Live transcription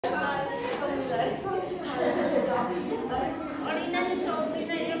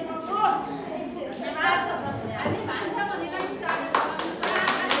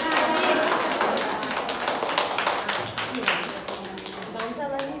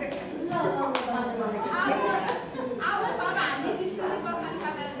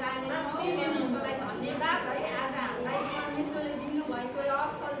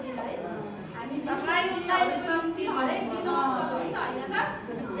दिनहरू छन् ती हरेक दिन असल हो नि त होइन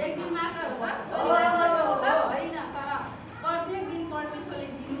त एक दिन मात्र हो त शनिबार हो त होइन तर प्रत्येक दिन परमेश्वरले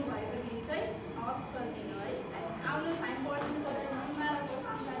दिनुभएको दिन चाहिँ असल दिन हो है आउनुहोस् हामी परमेश्वरको महिमाको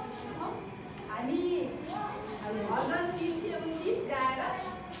संसार छौँ हामी भजन 329 गाएर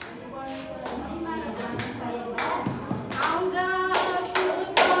परमेश्वरको महिमाको संसार आउँदा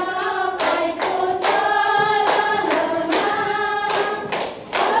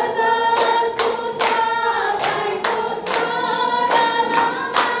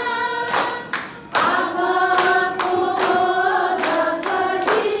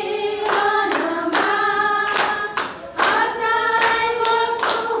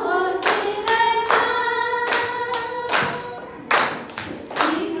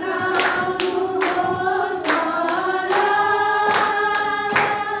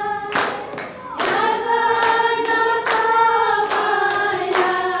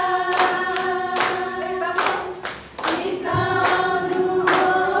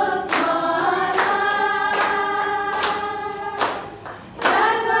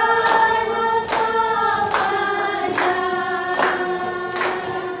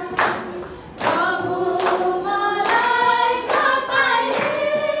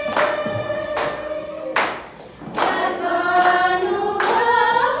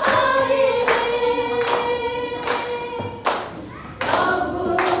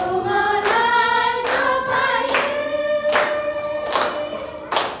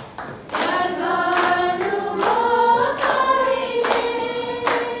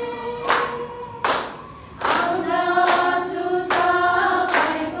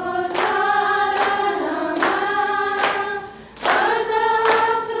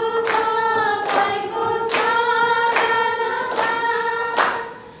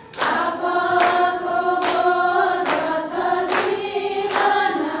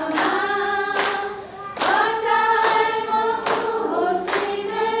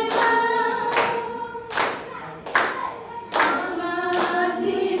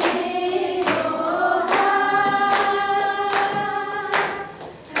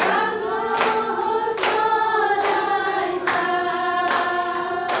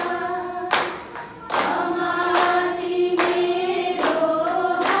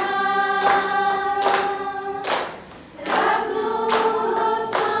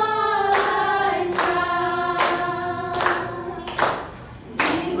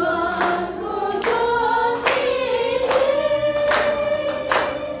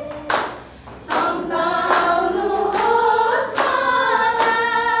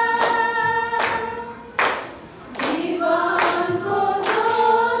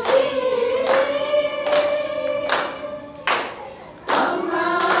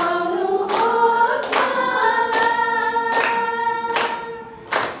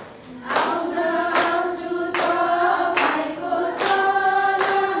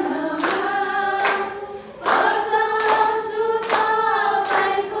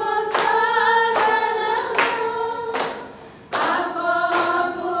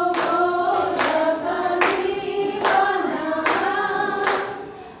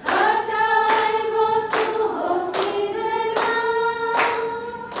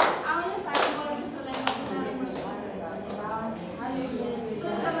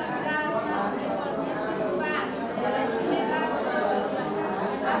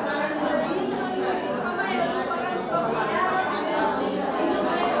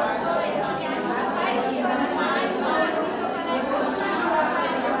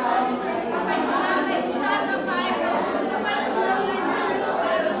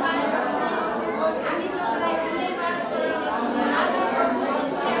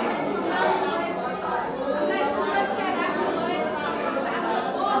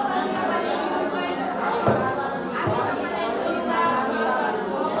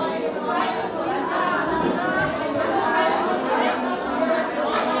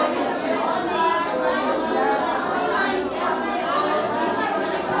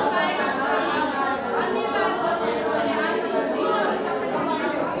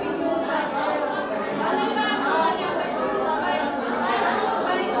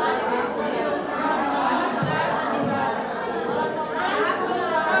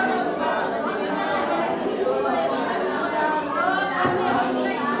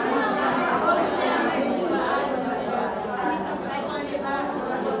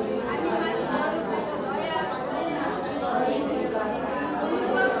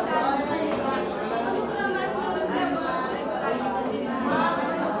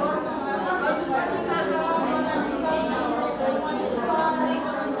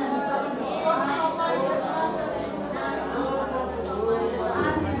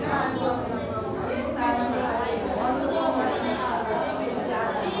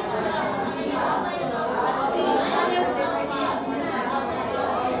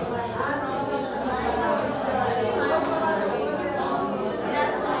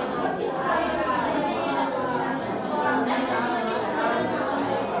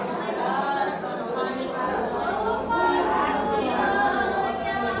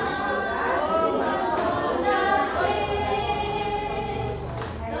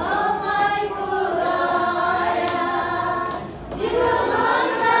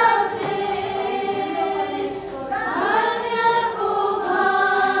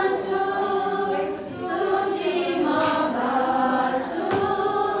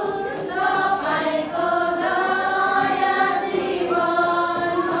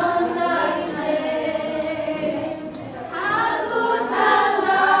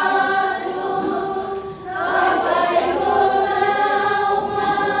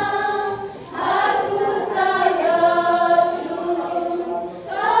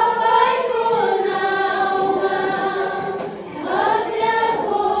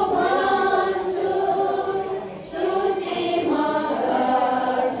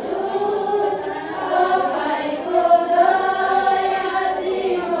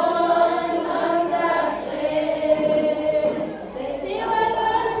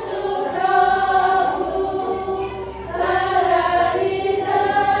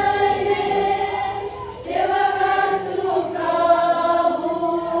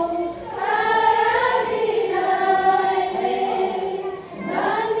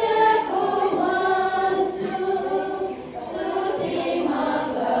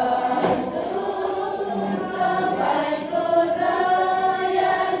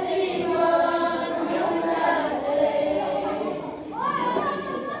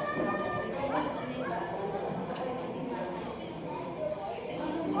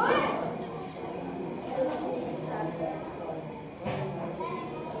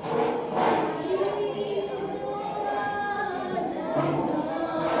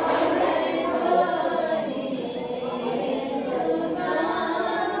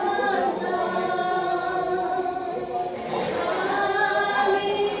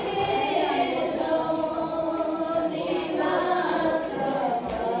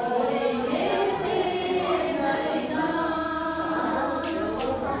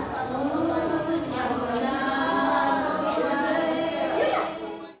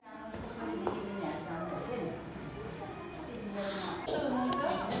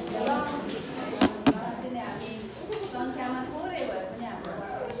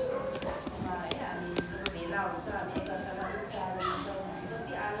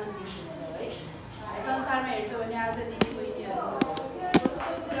आज दिदीबहिनीहरू कस्तो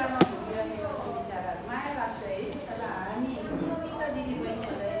कुरामा भुगिरहेका छन् विचाराहरू माया लाग्छ है। तर हामी कतिका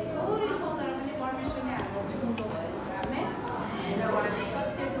दिदीबहिनीहरूलाई थोरै छौँ तर पनि परमेश्वरले हामीलाई छुट्नु भयो हामी र उहाँले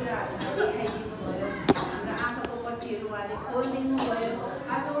सत्य कुरा हामीलाई देखाइदिनु भयो। हाम्रो आँखाको पट्टीहरू उहाँले खोलिदिनु भयो।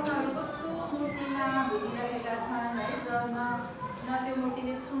 आज उनीहरू कस्तो मूर्तिमा भुगिरहेका छन् है। न त्यो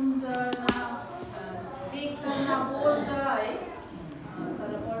मूर्तिले सुन्छ न देख्छ न बोल्छ है।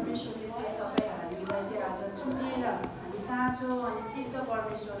 तर परमेश्वरले चाहिँ तपाईँ हामीलाई चाहिँ आज चुनेर हामी साँचो अनि सिद्ध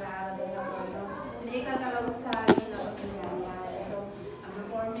परमेश्वरलाई आराधना गर्न एकअर्कालाई उत्साह दिन हामी आएका छौँ। हाम्रो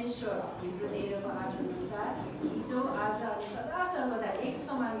परमेश्वर हिब्रू 13 को 8 अनुसार हिजो आज अनि सदा सर्वदा एक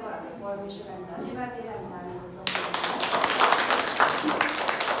समानको हाम्रो परमेश्वरलाई धन्यवाद दिएर हामी मानेको छौँ।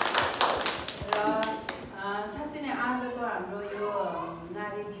 र साँच्चै नै आजको हाम्रो यो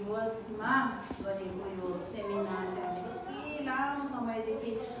नारी दिवसमा गरेको यो सेमिनार चाहिँ हामीले कति लामो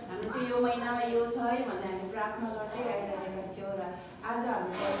समयदेखि हाम्रो चाहिँ यो महिनामा यो छ है भन्ने हामी प्रार्थना गर्दै आइरहेका थियौँ र आज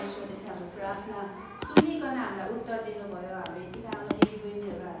हाम्रो परमेश्वरले चाहिँ हाम्रो प्रार्थना सुनिकन हामीलाई उत्तर दिनुभयो। हाम्रो यतिका आमा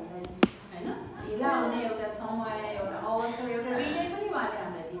दिदीबहिनीहरू हामीलाई होइन ढिला हुने एउटा समय एउटा अवसर एउटा हृदय पनि उहाँले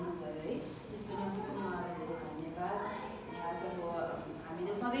हामीलाई दिनुभयो है। त्यसको निम्ति पनि उहाँलाई धेरै धन्यवाद। आजको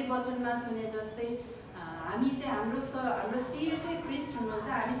हामीले सधैँ वचनमा सुने जस्तै हामी चाहिँ हाम्रो शिर चाहिँ ख्रिस्ट हुनुहुन्छ।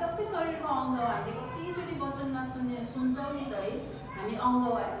 हामी सबै शरीरको अङ्ग हो। हामीले कतिचोटि वचनमा सुन्छौँ नि त है। हामी अङ्ग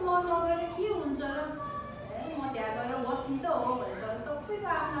हो म नगएर के हुन्छ र म त्यहाँ गएर बस्ने त हो भने तर सबैको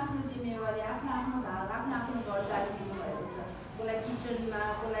आफ्नो आफ्नो जिम्मेवारी आफ्नो आफ्नो भाग आफ्नो आफ्नो गर्दारी दिनुभएको छ। कसलाई किचनमा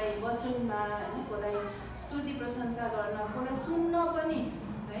कसलाई वचनमा होइन कसलाई स्तुति प्रशंसा गर्न कसलाई सुन्न पनि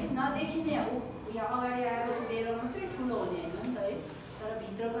है। नदेखिने यहाँ अगाडि आएर उभिएर मात्रै ठुलो हुने होइन नि त है। तर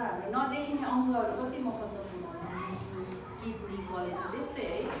भित्रको हाम्रो नदेखिने अङ्गहरू कति महत्त्वपूर्ण छ। किडनी कलेज त्यस्तै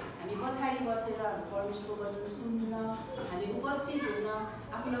है। हामी पछाडि बसेर हाम्रो परमेश्वरको वचन सुन्न हामी उपस्थित हुन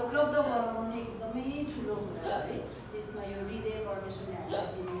आफूलाई उपलब्ध गराउनु एकदमै ठुलो कुरा है। त्यसमा यो हृदय परमेश्वरले हामीलाई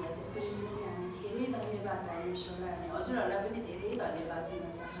दिनुहुन्छ। त्यसको निम्ति पनि हामी धेरै धन्यवाद परमेश्वरलाई अनि हजुरहरूलाई पनि धेरै धन्यवाद दिन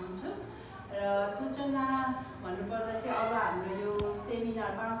चाहन्छु। र सूचना भन्नुपर्दा चाहिँ अब हाम्रो यो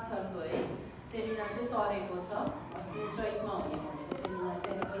सेमिनार 5 थरको है सेमिनार चाहिँ सरेको छ। अस्ति चैतमा हुने भनेको सेमिनार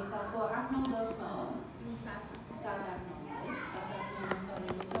चाहिँ वैशाखको 8, 9, 10मा हो। 7, 8, 9 है 7, 8, 9मा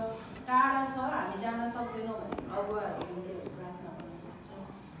सरेको छ। टाढा छ हामी जान सक्दैनौँ भने अगुवाहरू निम्ति प्रार्थना गर्न सक्छौँ।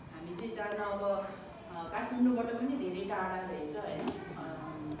 हामी चाहिँ जान अब काठमाडौँबाट पनि धेरै टाढा रहेछ होइन।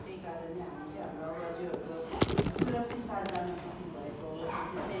 त्यही कारणले हामी चाहिँ हाम्रो अगुवाजीहरूको सुरक्षित साथ जान सक्नुभएको हो।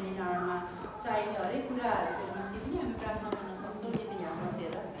 सेमिनारमा चाहिने हरेक कुराहरूको निम्ति पनि हामी प्रार्थना गर्न सक्छौँ यदि यहाँ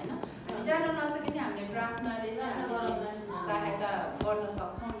बसेर होइन। हामी जान नसके पनि हामीले प्रार्थनाले चाहिँ हामीले सहायता गर्न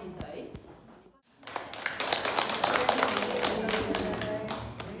सक्छौँ नि त है।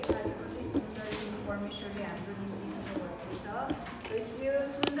 परमेश्वरले हाम्रो निम्ति दिनुभएको छ र यो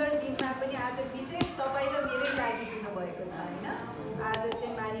सुन्दर दिनमा पनि आज विशेष तपाईँ र मेरै लागि दिनुभएको छ होइन। आज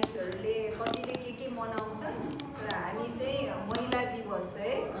चाहिँ मानिसहरूले कतिले के मनाउँछन् र हामी चाहिँ महिला दिवस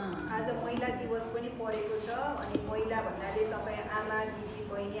है। आज महिला दिवस पनि परेको छ अनि महिला भन्नाले तपाईँ आमा दिदी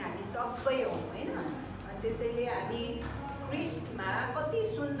बहिनी हामी सबै हौँ होइन। अनि त्यसैले हामी ख्रिस्टमा कति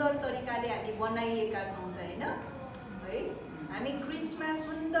सुन्दर तरिकाले हामी बनाइएका छौँ त होइन है। हामी ख्रिस्टमा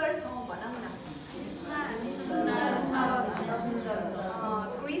सुन्दर छौँ भनौँ न।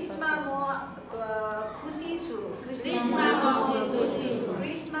 ख्रिस्टमा म खुसी छु। ख्रिस्टमा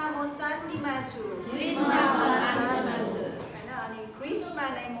म शान्तिमा छु होइन। अनि ख्रिस्टमा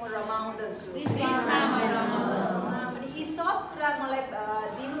नै म रमाउँदछु। अनि यी सब कुरा मलाई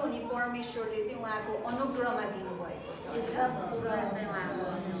दिनु नि परमेश्वरले चाहिँ उहाँको अनुग्रहमा दिनुभएको छ।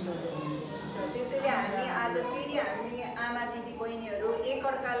 त्यसैले हामी आज फेरि हामी आमा दिदी बहिनीहरू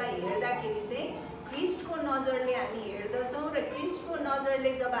एकअर्कालाई हेर्दाखेरि चाहिँ ख्रिस्टको नजरले हामी हेर्दछौँ र ख्रिस्टको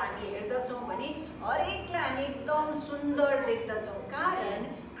नजरले जब हामी हेर्दछौँ भने हरेकलाई हामी एकदम सुन्दर देख्दछौँ। कारण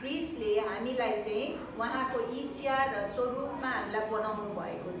ख्रिस्टले हामीलाई चाहिँ उहाँको इच्छा र स्वरूपमा हामीलाई बनाउनु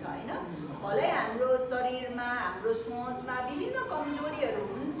भएको छ होइन। भलै हाम्रो शरीरमा हाम्रो सोचमा विभिन्न कमजोरीहरू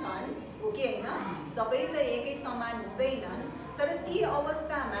हुन्छन् हो कि होइन। सबै त एकै समान हुँदैनन्। तर ती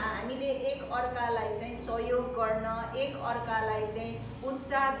अवस्थामा हामीले एक अर्कालाई चाहिँ सहयोग गर्न एक अर्कालाई चाहिँ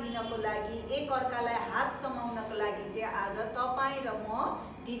उत्साह दिनको लागि एक अर्कालाई हात समाउनको लागि चाहिँ आज तपाईँ र म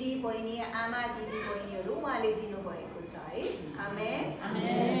दिदी बहिनी आमा दिदी बहिनीहरू उहाँले दिनुभएको छ है। आमेन।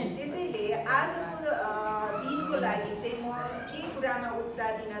 त्यसैले आजको दिनको लागि चाहिँ म के कुरामा उत्साह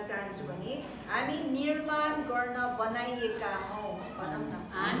दिन चाहन्छु भने हामी निर्माण गर्न बनाइएका हौँ भनौँ न।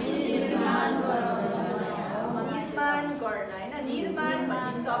 निर्माण गर्न होइन। निर्माण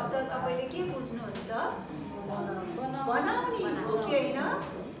भन्ने शब्द तपाईँले के बुझ्नुहुन्छ? बनाउने हो कि होइन।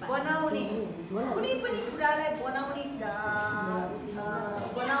 बनाउने कुनै पनि कुरालाई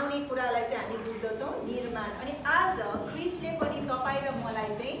बनाउने कुरालाई चाहिँ हामी बुझ्दछौँ छौँ निर्माण। अनि आज क्रिस्टले पनि तपाईँ र मलाई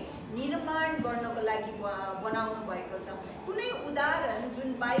चाहिँ निर्माण गर्नको लागि बनाउनु भएको छ। कुनै उदाहरण जुन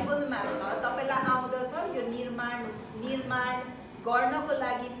बाइबलमा छ तपाईँलाई आउँदछ यो निर्माण गर्नको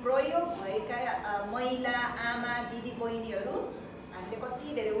लागि प्रयोग भएका महिला आमा दिदी बहिनीहरू? हामीले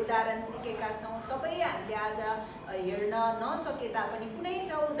कति धेरै उदाहरण सिकेका छौँ। सबै हामीले आज हेर्न नसके तापनि कुनै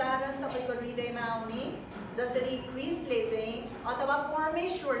छ उदाहरण तपाईँको हृदयमा आउने जसरी क्रिस्टले चाहिँ अथवा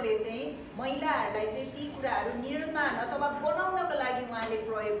परमेश्वरले चाहिँ महिलाहरूलाई चाहिँ ती कुराहरू निर्माण अथवा बनाउनको लागि उहाँले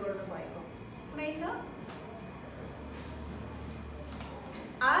प्रयोग गर्नुभएको कुनै छ?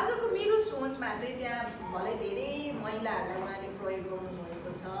 आजको मेरो सोचमा चाहिँ त्यहाँ भलै धेरै महिलाहरूलाई उहाँले प्रयोग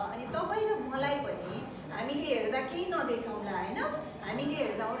गर्नुभएको छ। अनि तपाईँ र मलाई पनि हामीले हेर्दा केही नदेखाउँला होइन, हामीले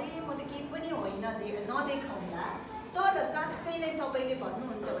हेर्दा अरे म त केही पनि होइन नदेखाउँला, तर साँच्चै नै तपाईँले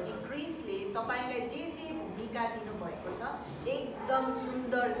भन्नुहुन्छ भने क्रिस्टले तपाईँलाई जे भूमिका दिनुभएको छ एकदम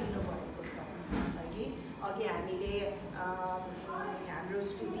सुन्दर दिनुभएको छ। अघि हामीले हाम्रो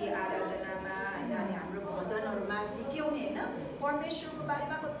स्तुति आराधनामा होइन अनि हाम्रो भजनहरूमा सिक्यौँ नि होइन, परमेश्वरको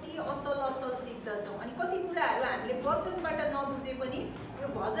बारेमा कति असल सिक्दछौँ। अनि कति कुराहरू हामीले वचनबाट नबुझे पनि यो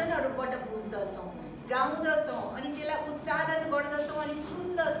भजनहरूबाट बुझ्दछौँ, गाउँदछौँ, अनि त्यसलाई उच्चारण गर्दछौँ, अनि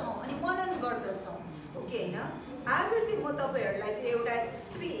सुन्दछौँ, अनि मनन गर्दछौँ। ओके होइन, आज चाहिँ म तपाईँहरूलाई चाहिँ एउटा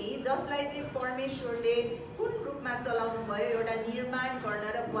स्त्री जसलाई चाहिँ परमेश्वरले कुन रूपमा चलाउनु भयो एउटा निर्माण गर्न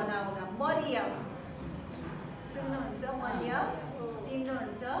र बनाउन, मरियम। सुन्नुहुन्छ? मरियम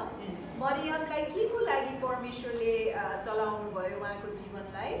चिन्नुहुन्छ? मरियमलाई के को लागि परमेश्वरले चलाउनु भयो उहाँको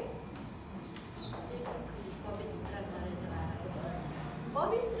जीवनलाई?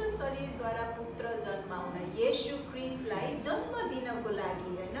 पवित्र शरीरद्वारा पुत्र जन्माउन, येशू क्रिस्टलाई जन्म दिनको लागि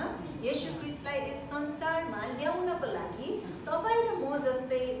होइन, येशू क्रिस्टलाई यस संसारमा ल्याउनको लागि तपाईँ र म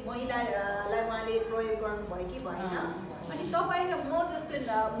जस्तै महिलालाई उहाँले प्रयोग गर्नुभयो कि भएन? अनि तपाईँ र म जस्तो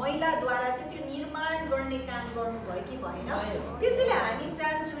महिलाद्वारा चाहिँ त्यो निर्माण गर्ने काम गर्नुभयो कि भएन? त्यसैले हामी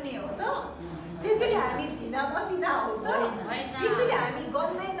चान्चुने हो त? त्यसैले हामी झिना मसिना हो त? त्यसैले हामी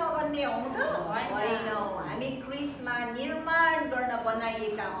गन्दै नगन्ने हौ त? होइनौँ, हामी क्रिस्टमा निर्माण गर्न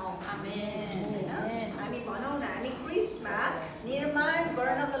बनाइएका हौँ। हामी भनौँ न, हामी क्रिस्टमा निर्माण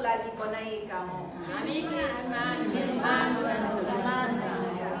गर्नको लागि बनाइएका हौँ।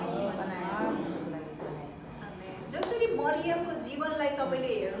 जसरी मरियमको जीवनलाई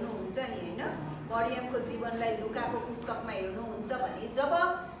तपाईँले हेर्नुहुन्छ नि होइन, मरियमको जीवनलाई लुकाको पुस्तकमा हेर्नुहुन्छ भने जब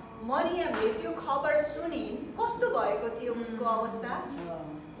मरियमले त्यो खबर सुनिन् कस्तो भएको थियो उसको अवस्था?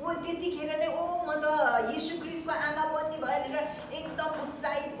 ऊ त्यतिखेर नै ओ म त येशू क्रिस्टको आमा बन्ने भनेर एकदम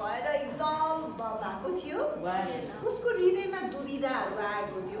उत्साहित भएर एकदम भएको थियो। उसको हृदयमा दुविधाहरू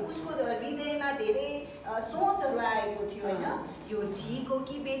आएको थियो, उसको हृदयमा धेरै सोचहरू आएको थियो होइन, यो ठिक हो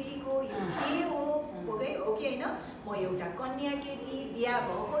कि बेटीको, यो के हो कि होइन, म एउटा कन्या केटी, बिहा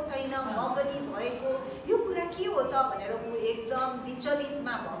भएको छैन, मगनी भएको, यो कुरा के हो त भनेर ऊ एकदम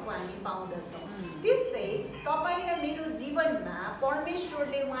विचलितमा भएको हामी पाउँदछौँ। त्यस्तै तपाईँ र मेरो जीवनमा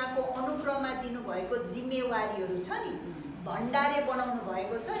परमेश्वरले उहाँको अनुग्रहमा दिनुभएको जिम्मेवारीहरू छ नि, भण्डारे बनाउनु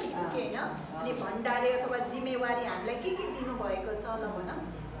भएको छ नि, के होइन? अनि भण्डारे अथवा जिम्मेवारी हामीलाई के दिनुभएको छ ल भन?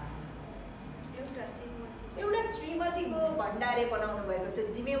 एउटा श्रीमतीको भण्डारे बनाउनु भएको छ,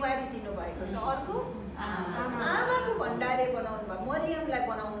 जिम्मेवारी दिनुभएको छ। अर्को आमाको भण्डारे बनाउनु भयो, मरियमलाई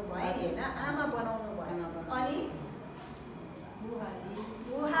बनाउनु भयो नि होइन, आमा बनाउनु भयो। अनि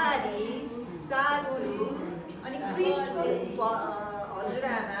बुहारी, सासू, अनि क्रिस्टको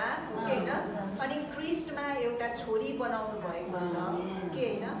हजुरआमा के होइन, अनि क्रिस्टमा एउटा छोरी बनाउनु भएको छ के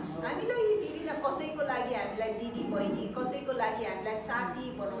होइन। हामीलाई विभिन्न कसैको लागि हामीलाई दिदी बहिनी, कसैको लागि हामीलाई साथी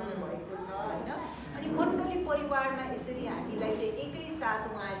बनाउनु भएको छ होइन। अनि मण्डली परिवारमा यसरी हामीलाई चाहिँ एकैसाथ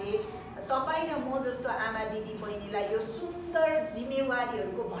उहाँले तपाईँ र म जस्तो आमा दिदी बहिनीलाई यो सुन्दर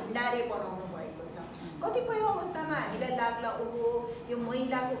जिम्मेवारीहरूको भण्डारे बनाउनु भएको छ। कतिपय अवस्थामा हामीलाई लाग्ला ओहो यो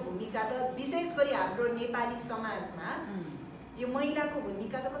महिलाको भूमिका त विशेष गरी हाम्रो नेपाली समाजमा यो महिलाको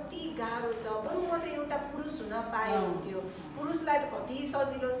भूमिका त कति गाह्रो छ, बरु म त एउटा पुरुष हुन पाए हुन्थ्यो। पुरुषलाई त कति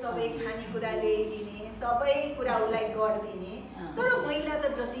सजिलो, सबै खानेकुरा ल्याइदिने, सबै कुरा उसलाई गरिदिने, तर महिला त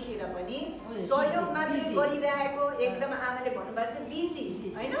जतिखेर पनि सहयोग मात्रै गरिरहेको, एकदम आमाले भन्नुभएको छ बिजी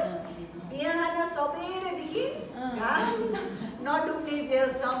होइन, बिहान सबेरदेखि घाम नडुब्ने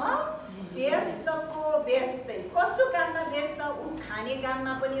जेलसम्म व्यस्तको व्यस्तै। कस्तो काममा व्यस्त? ऊ खाने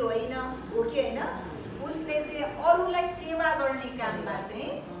काममा पनि होइन हो कि होइन, उसले चाहिँ अरूलाई सेवा गर्ने काममा चाहिँ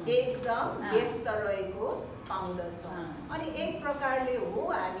एकदम व्यस्त रहेको पाउँदछौँ। अनि एक प्रकारले हो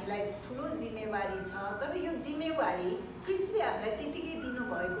हामीलाई ठुलो जिम्मेवारी छ, तर यो जिम्मेवारी क्रिस्टले हामीलाई त्यतिकै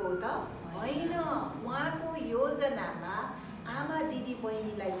दिनुभएको हो त होइन। उहाँको योजनामा आमा दिदी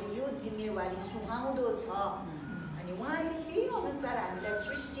बहिनीलाई चाहिँ यो जिम्मेवारी सुहाउँदो छ। अनि अनि उहाँले त्यही अनुसार हामीलाई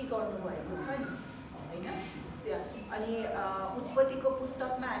सृष्टि गर्नुभएको छ नि होइन। अनि उत्पत्तिको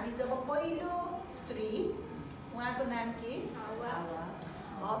पुस्तकमा हामी जब पहिलो स्त्री उहाँको नाम के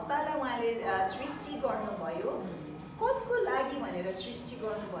हब्बालाई उहाँले सृष्टि गर्नुभयो, कसको लागि भनेर सृष्टि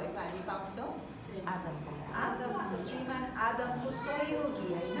गर्नुभएको हामी पाउँछौँ? आदम, श्रीमान आदमको सहयोगी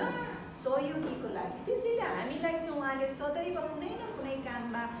होइन, सहयोगीको लागि। त्यसैले हामीलाई चाहिँ उहाँले सदैव कुनै न कुनै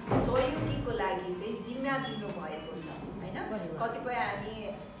काममा सहयोगीको लागि चाहिँ जिम्मा दिनुभएको छ होइन। कतिपय हामी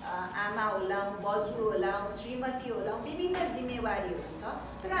आमा होलाौँ, बजु होलाौँ, श्रीमती होलाौँ, विभिन्न जिम्मेवारीहरू छ,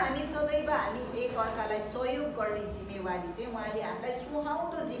 तर हामी सदैव हामी एक अर्कालाई सहयोग गर्ने जिम्मेवारी चाहिँ उहाँले हामीलाई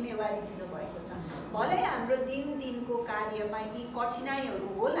सुहाउँदो जिम्मेवारी दिनुभएको छ। भलै हाम्रो दिनको कार्यमा यी कठिनाइहरू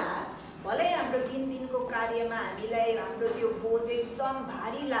होला, भलै हाम्रो दिनको कार्यमा हामीलाई हाम्रो त्यो बोझ एकदम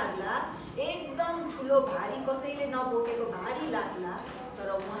भारी लाग्ला, एकदम ठुलो भारी कसैले नबोकेको भारी लाग्ला, तर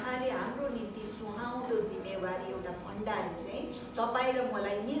उहाँले हाम्रो निम्ति सुहाउँदो जिम्मेवारी एउटा भण्डारी चाहिँ तपाईँ र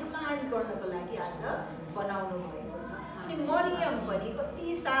मलाई निर्माण गर्नको लागि आज बनाउनु भएको छ। अनि मरियम पनि कति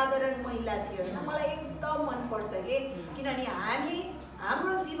साधारण महिला थियो होइन, मलाई एकदम मनपर्छ कि किनभने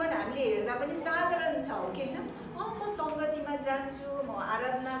हाम्रो जीवन हामीले हेर्दा पनि साधारण छ हो कि होइन। म सङ्गतिमा जान्छु, म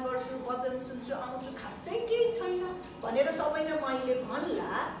आराधना गर्छु, वचन सुन्छु, आउँछु, खासै केही छैन भनेर तपाईँ र मैले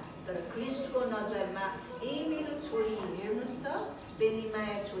भन्ला, तर ख्रीष्टको नजरमा ए मेरो छोरी हेर्नुहोस् त,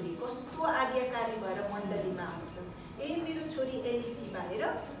 बेनीमाया छोरी कस्तो आज्ञाकारी भएर मण्डलीमा आउँछ, ए मेरो छोरी एलिसिबा हेर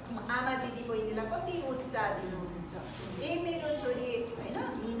आमा दिदी बहिनीलाई कति उत्साह दिनुहुन्छ, ए मेरो छोरी होइन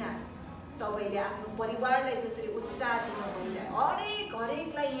मिना तपाईँले आफ्नो परिवारलाई जसरी उत्साह दिनुभयो,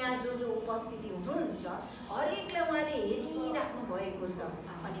 हरेकलाई यहाँ जो उपस्थिति हुनुहुन्छ हरेकलाई उहाँले हेरिराख्नु भएको छ।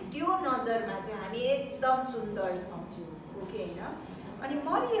 अनि त्यो नजरमा चाहिँ हामी एकदम सुन्दर छौँ हो कि होइन। अनि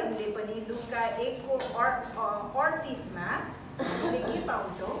मरियमले पनि लुका 1:38 हामीले के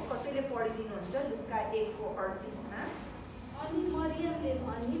पाउँछौँ, कसैले पढिदिनुहुन्छ लुका 1:38? अनि मरियमले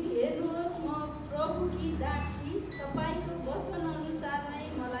भनिन्, हेर्नुहोस् म प्रभुकी दासी, तपाईँको वचन अनुसार नै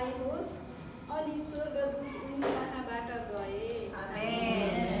मलाई होस्। अनि स्वर्गदूत उनी कहाँबाट गए।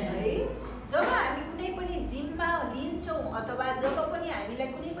 आमेन है। जब हामी कुनै पनि जिम्मा लिन्छौँ अथवा जब पनि हामीलाई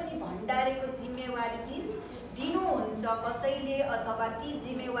कुनै पनि भण्डारेको जिम्मेवारी दिनुहुन्छ कसैले अथवा ती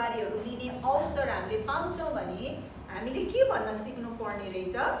जिम्मेवारीहरू लिने अवसर हामीले पाउँछौँ भने हामीले के भन्न सिक्नु पर्ने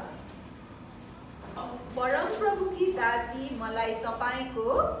रहेछ? परमप्रभुकी दासी, मलाई तपाईँको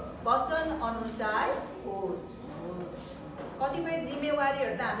वचन अनुसार होस्। कतिपय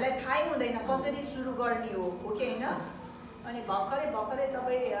जिम्मेवारीहरू त हामीलाई थाहै हुँदैन कसरी सुरु गर्ने हो कि होइन। अनि भर्खरै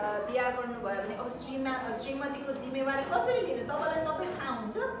तपाईँ बिहा गर्नुभयो भने अब श्रीमतीको जिम्मेवारी कसरी लिने, तपाईँलाई सबै थाहा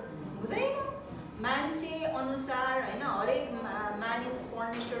हुन्छ? हुँदैन। मान्छे अनुसार होइन, हरेक मानिस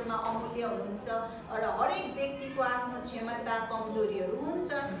परमेश्वरमा अमूल्य हुनुहुन्छ र हरेक व्यक्तिको आफ्नो क्षमता कमजोरीहरू हुन्छ।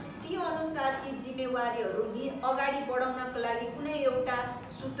 ती अनुसार ती जिम्मेवारीहरू अगाडि बढाउनको लागि कुनै एउटा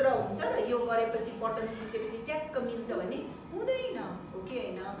सूत्र हुन्छ र यो गरेपछि बटन थिचेपछि ट्याक्क मिल्छ भने हुँदैन हो कि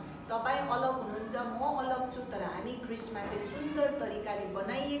होइन। तपाईँ अलग हुनुहुन्छ, म अलग छु, तर हामी ख्रीष्टमा चाहिँ सुन्दर तरिकाले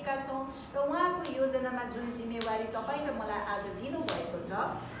बनाइएका छौँ र उहाँको योजनामा जुन जिम्मेवारी तपाईँ र मलाई आज दिनुभएको छ,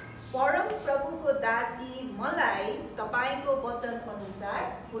 परम प्रभुको दासी मलाई तपाईँको वचन अनुसार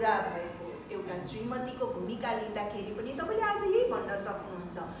पुरा भएको होस्। एउटा श्रीमतीको भूमिका लिँदाखेरि पनि तपाईँले आज यही भन्न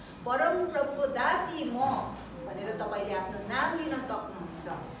सक्नुहुन्छ, परम प्रभुको दासी म भनेर तपाईँले आफ्नो नाम लिन सक्नुहुन्छ।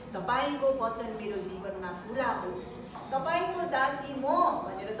 तपाईँको वचन मेरो जीवनमा पुरा होस्। तपाईँको दासी म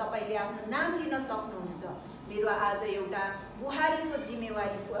भनेर तपाईँले आफ्नो नाम लिन सक्नुहुन्छ। मेरो आज एउटा बुहारीको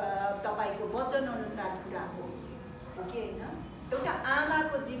जिम्मेवारी तपाईँको वचन अनुसार पुरा होस् हो कि होइन। एउटा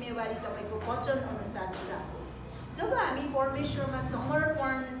आमाको जिम्मेवारी तपाईँको वचन अनुसार पुरा होस्। जब हामी परमेश्वरमा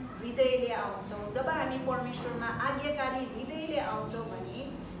समर्पण हृदयले आउँछौँ, जब हामी परमेश्वरमा आज्ञाकारी हृदयले आउँछौँ भने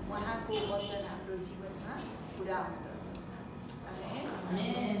उहाँको वचन हाम्रो जीवनमा पुरा हुँदछ।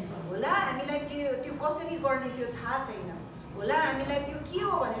 होला हामीलाई त्यो कसरी गर्ने त्यो थाहा छैन, होला हामीलाई त्यो के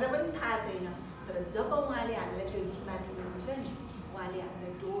हो भनेर पनि थाहा छैन, तर जब उहाँले हामीलाई त्यो जिम्मा दिनुहुन्छ नि, उहाँले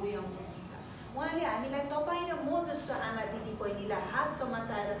हामीलाई डोर्याउनुहुन्छ। उहाँले हामीलाई तपाईँ र म जस्तो आमा दिदी बहिनीलाई हात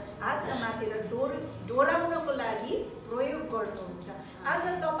समातेर डोराउनको लागि प्रयोग गर्नुहुन्छ।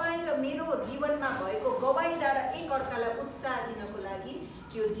 आज तपाईँ र मेरो जीवनमा भएको गवाईद्वारा एक अर्कालाई उत्साह दिनको लागि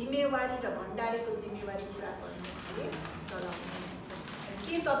त्यो जिम्मेवारी र भण्डारेको जिम्मेवारी पुरा गर्नुले चलाउनुहुन्छ।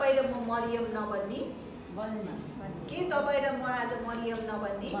 के तपाईँ र म मरियम नबन्ने? के तपाईँ र म आज मरियम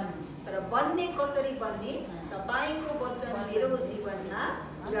नबन्ने? तर बन्ने कसरी बन्ने? तपाईँको वचन मेरो जीवनमा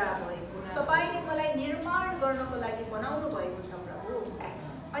पुरा भएको होस्। तपाईँले मलाई निर्माण गर्नको लागि बनाउनु भएको छ प्रभु।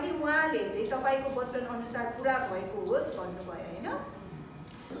 अनि उहाँले चाहिँ तपाईँको वचन अनुसार पुरा भएको होस् भन्नुभयो होइन।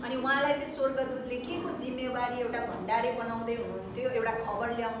 अनि उहाँलाई चाहिँ स्वर्गदूतले के को जिम्मेवारी एउटा भण्डारे बनाउँदै हुनुहुन्थ्यो, एउटा खबर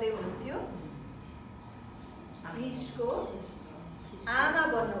ल्याउँदै हुनुहुन्थ्यो। ख्रिस्टको आमा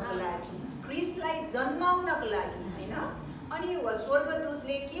बन्नको लागि, ख्रिस्टलाई जन्माउनको लागि हैन। अनि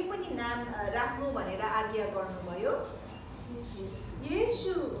स्वर्गदूतले के पनि नाम राख्नु भनेर आज्ञा गर्नुभयो?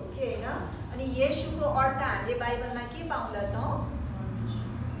 येशू के हैन। अनि येशूको अर्थ हामीले बाइबलमा के पाउँदछौँ?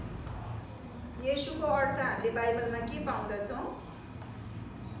 येशूको अर्थ हामीले बाइबलमा के पाउँदछौँ?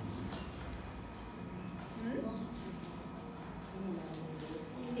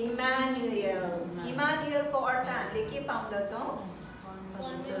 इमानुएल। इमानुएलको अर्थ हामीले के पाउँदछौँ?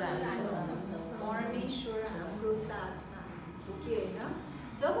 परमेश्वर हाम्रो साथमा के हैन।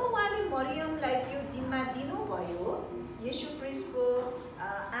 जब उहाँले मरियमलाई त्यो जिम्मा दिनुभयो येशू ख्रिस्टको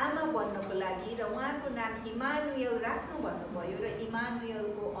आमा बन्नको लागि र उहाँको नाम इमानुएल राख्नु भन्नुभयो र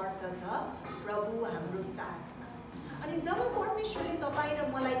इमानुएलको अर्थ छ प्रभु हाम्रो साथमा। अनि जब परमेश्वरले तपाईँ र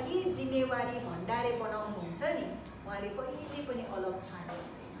मलाई यी जिम्मेवारी भण्डारे बनाउनुहुन्छ नि, उहाँले कहिले पनि अलग छाड्नुहुँदैन।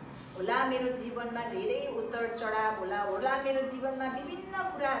 होला मेरो जीवनमा धेरै उतार चढाव होला मेरो जीवनमा विभिन्न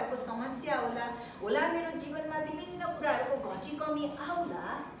कुराहरूको समस्या होला मेरो जीवनमा विभिन्न कुराहरूको घटी कमी आउला,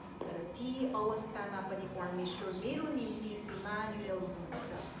 तर ती अवस्थामा पनि परमेश्वर मेरो निम्ति इमानुएल हुनुहुन्छ।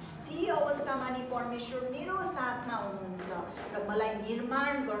 ती अवस्थामा नि परमेश्वर मेरो साथमा हुनुहुन्छ र मलाई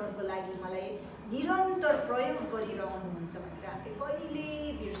निर्माण गर्नको लागि मलाई निरन्तर प्रयोग गरिरहनुहुन्छ भनेर हामीले कहिले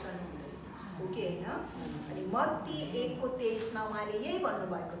बिर्सनु हुँदैन, हो कि हैन। अनि मत्ती 1:23 मा उहाँले यही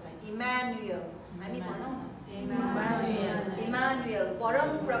भन्नुभएको छ, इमानुएल। हामी भनौँ न इमानुएल, परम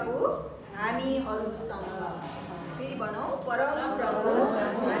प्रभु हामीहरूसँग। फेरि भनौँ, परम प्रभु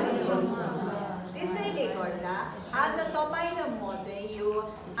हामीहरूसँग। त्यसैले गर्दा आज तपाईँ र म चाहिँ यो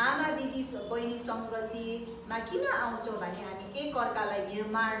आमा दिदी बहिनी सङ्गतिमा किन आउँछौँ भने हामी एक अर्कालाई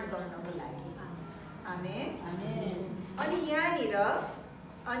निर्माण गर्नको लागि। आमेन। अनि यहाँनिर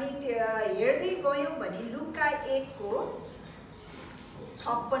अनि हेर्दै गयौँ भने लुका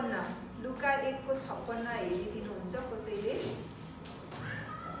 1:56 हेरिदिनुहुन्छ कसैले?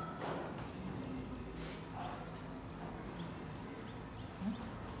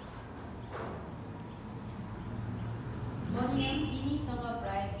 मरियम तिनीसँग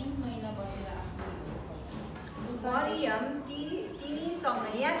प्राय 3 महिना बसेर मरियम तिनीसँग,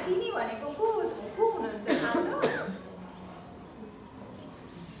 यहाँ तिनी भनेको को हुनुहुन्छ थाहा छ?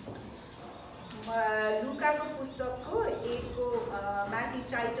 लुकाको पुस्तकको 1को माथि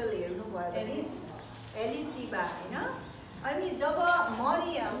टाइटल हेर्नुभयो भने एलिसिबा हैन। अनि जब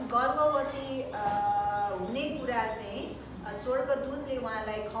मरियम गर्भवती हुने कुरा चाहिँ स्वर्गदूतले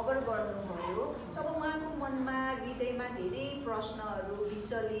उहाँलाई खबर गर्नुभयो, तब उहाँको मनमा हृदयमा धेरै प्रश्नहरू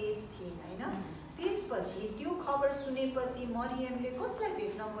विचलित थिए हैन। त्यसपछि त्यो खबर सुनेपछि मरियमले कसलाई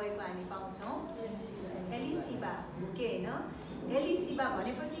भेट्न गएको हामी पाउँछौँ? एलिसिबा, के हैन। एलिसिबा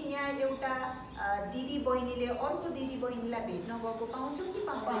भनेपछि यहाँ एउटा दिदी बहिनीले अर्को दिदी बहिनीलाई भेट्न गएको पाउँछौँ कि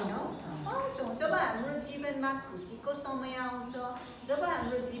पाउँदैनौँ? पाउँछौँ। जब हाम्रो जीवनमा खुसीको समय आउँछ, जब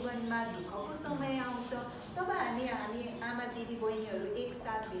हाम्रो जीवनमा दुःखको समय आउँछ, तब हामी आमा दिदी बहिनीहरू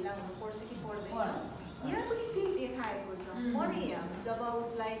एकसाथ भेला हुनुपर्छ कि पर्दैन? यहाँ पनि त्यही देखाएको छ। मरियम जब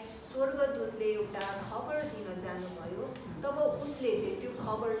उसलाई स्वर्गदूतले एउटा खबर दिन जानुभयो, तब उसले चाहिँ त्यो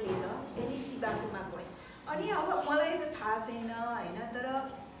खबर लिएर एलिसिबाकोमा गयो। अनि अब मलाई त थाहा छैन हैन, तर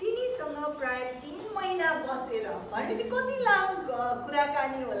तिनीसँग प्राय 3 महिना बसेर भनेपछि कति लामो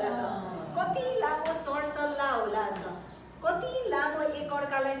कुराकानी होला त, कति लामो सरसल्लाह होला त, कति लामो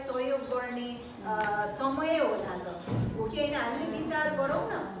एकअर्कालाई सहयोग गर्ने समय होला त, हो कि हैन? हामीले विचार गरौँ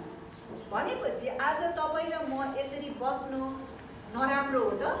न। भनेपछि आज तपाईँ र म यसरी बस्नु नराम्रो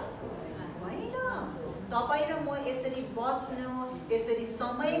हो त? होइन। तपाईँ र म यसरी बस्नु, यसरी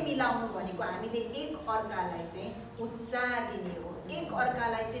समय मिलाउनु भनेको हामीले एक अर्कालाई चाहिँ उत्साह दिने हो, एक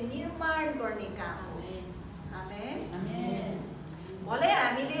अर्कालाई चाहिँ निर्माण गर्ने काम हो। आमेन। भलै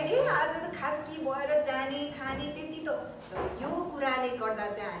हामीले आज त खास कि भएर जाने खाने त्यति त, तर यो कुराले गर्दा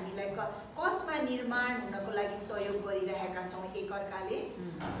चाहिँ हामीलाई कसमा निर्माण हुनको लागि सहयोग गरिरहेका छौँ? एक अर्काले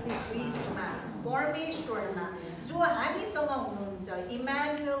ख्रिस्टमा, परमेश्वरमा जो हामीसँग हुनुहुन्छ।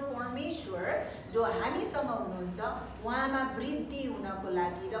 इमानुएल परमेश्वर जो हामीसँग हुनुहुन्छ, उहाँमा वृद्धि हुनको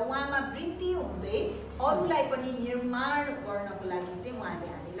लागि र उहाँमा वृद्धि हुँदै अरूलाई पनि निर्माण गर्नको लागि चाहिँ उहाँले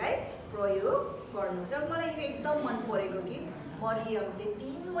हामीलाई प्रयोग गर्नु। र मलाई यो एकदम मन परेको कि मरियम चाहिँ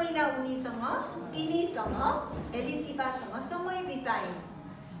 3 महिना तिनीसँग एलिसिबासँग समय बिताइन्।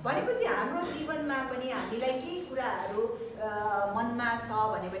 भनेपछि हाम्रो जीवनमा पनि हामीलाई केही कुराहरू मनमा छ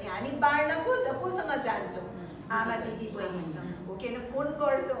भने पनि हामी बाँड्न कोसँग जान्छौँ? आमा दिदी बहिनीसँग, हो कि होइन? फोन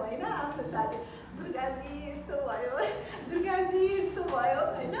गर्छौँ होइन आफ्नो साथी, दुर्गाजी यस्तो भयो, दुर्गाजी यस्तो भयो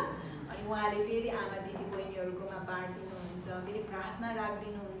होइन। अनि उहाँले फेरि आमा दिदी बहिनीहरूकोमा बाँडिदिनुहुन्छ, फेरि प्रार्थना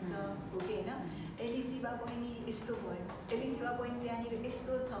राखिदिनुहुन्छ, हो कि होइन? एलिसिबा बहिनी यस्तो भयो, एलिसिबा बहिनी त्यहाँनिर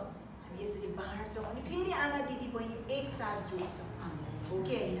यस्तो छ, हामी यसरी बाँड्छौँ अनि फेरि आमा दिदी बहिनी एकसाथ जोड्छौँ, हो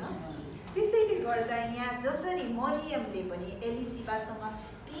कि होइन? त्यसैले गर्दा यहाँ जसरी मरियमले पनि एलिसिबासँग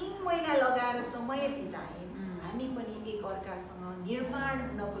 3 महिना लगाएर समय बिताए, हामी पनि एक अर्कासँग निर्माण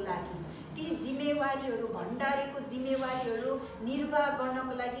हुनको लागि ती जिम्मेवारीहरू, भण्डारीको जिम्मेवारीहरू निर्वाह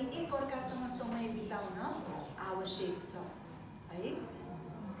गर्नको लागि एक अर्कासँग समय बिताउन आवश्यक छ है।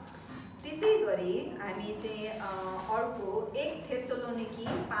 त्यसै गरी हामी चाहिँ अर्को 1 थेसलोनिकी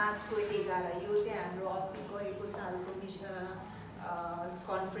 5:11 यो चाहिँ हाम्रो अस्ति गएको सालको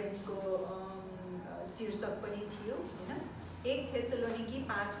कन्फरेन्सको शीर्षक पनि थियो होइन। 1 थेसलोनिकी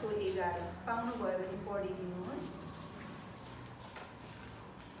 5:11 पाउनुभयो भने पढिदिनुहोस्।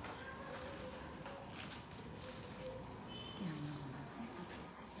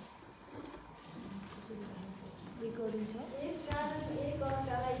 यसकारण एक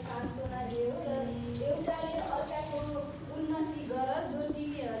अर्कालाई सान्त्वना दियोस् र एउटाले अर्काको उन्नति गर जो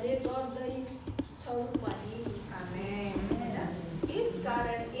तिमीहरूले गर्दैछौ पनि। आमेन।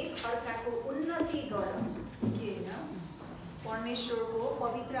 यसकारण एक अर्काको उन्नति गर के होइन? परमेश्वरको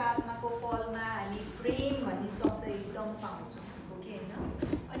पवित्र आत्माको फलमा हामी प्रेम भन्ने शब्द एकदम पाउँछौँ, हो कि होइन?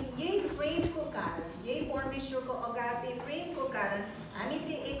 अनि यही प्रेमको कारण, यही परमेश्वरको अगापे प्रेमको कारण हामी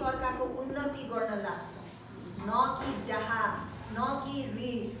चाहिँ एक अर्काको उन्नति गर्न लाग्छौँ, न कि डाहा, न कि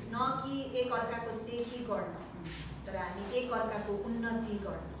रिस, न कि एक अर्काको सेखी गर्न, तर हामी एक अर्काको उन्नति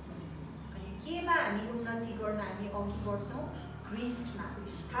गर्न। अनि केमा हामी उन्नति गर्न हामी अघि बढ्छौँ? क्रिस्टमा।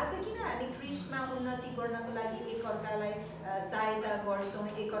 थाहा छ किन हामी क्रिस्टमा उन्नति गर्नको लागि एक अर्कालाई सहायता गर्छौँ,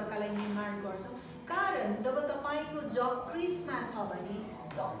 एक अर्कालाई निर्माण गर्छौँ? कारण जब तपाईँको जब क्रिस्टमा छ भने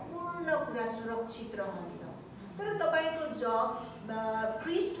सम्पूर्ण कुरा सुरक्षित रहन्छ। तर तपाईँको जब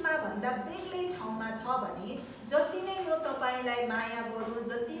क्रिस्टमा भन्दा बेग्लै ठाउँमा छ भने जति नै म तपाईँलाई माया गरौँ,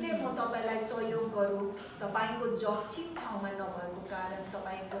 जति नै म तपाईँलाई सहयोग गरौँ, तपाईँको जब ठिक ठाउँमा नभएको कारण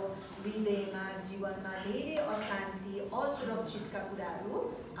तपाईँको हृदयमा, जीवनमा धेरै अशान्ति, असुरक्षितका कुराहरू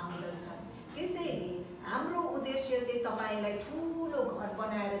आउँदछन्। त्यसैले हाम्रो उद्देश्य चाहिँ तपाईँलाई ठुलो घर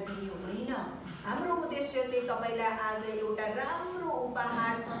बनाएर दिने होइन। हाम्रो उद्देश्य चाहिँ तपाईँलाई आज एउटा राम्रो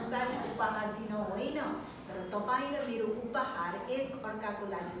उपहार, संसारिक उपहार दिन होइन, तर तपाईँ र मेरो उपहार एक अर्काको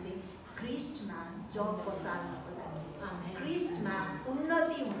लागि चाहिँ क्रिस्टमा जग बसाल्नको लागि, क्रिस्टमा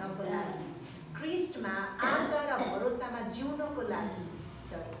उन्नति हुनको लागि, क्रिस्टमा आशा र भरोसामा जिउनको लागि।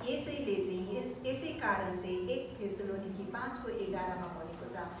 तर यसैले चाहिँ यसै कारण चाहिँ 1 थेसलोनिकी 5:11 भनेको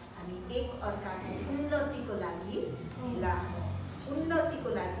छ हामी एक अर्काको उन्नतिको लागि भेला, उन्नतिको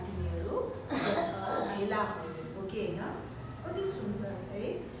लागि तिमीहरू भेला हो कि होइन? कति सुन्दर है।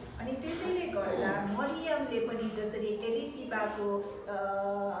 अनि त्यसैले गर्दा मरियमले पनि जसरी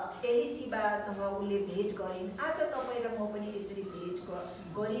एलिसिबासँग उसले भेट गरिन्, आज तपाईँ र म पनि यसरी भेट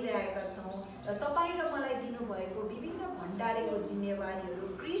गरिरहेका छौँ र तपाईँ र मलाई दिनुभएको विभिन्न भण्डारीको जिम्मेवारीहरू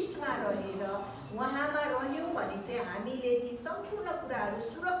क्रिस्टमा रहेर उहाँमा रह्यौँ भने चाहिँ हामीले ती सम्पूर्ण कुराहरू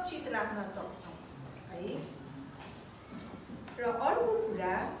सुरक्षित राख्न सक्छौँ है। र अर्को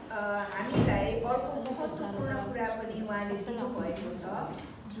कुरा हामीलाई अर्को महत्त्वपूर्ण कुरा पनि उहाँले दिनुभएको छ,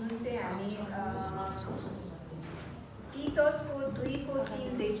 जुन चाहिँ हामी तीतसको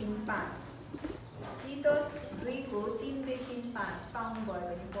 2:3देखि 5, तीतस 2:3देखि 5 पाउनुभयो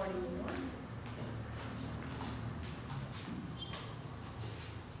भने पढिदिनुहोस्।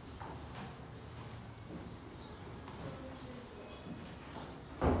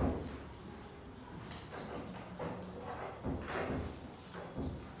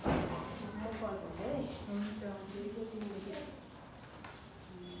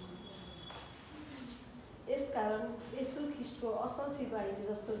 यसकारण यसु ख्रिस्टको असल सिपाहीले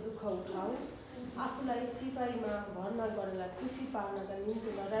जस्तो दुःख उठाऊ, आफूलाई सिपाहीमा भर्ना गरेर खुसी पार्नका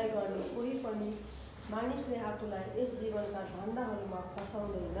निम्ति लडाइँ गर्ने कोही पनि मानिसले आफूलाई यस जीवनका धन्दाहरूमा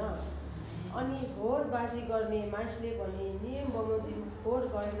फसाउँदैन। अनि होडबाजी गर्ने मानिसले भने नियम बमोजिम होड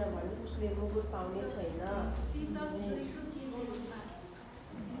गरेन भने उसले मुकुट पाउने छैन।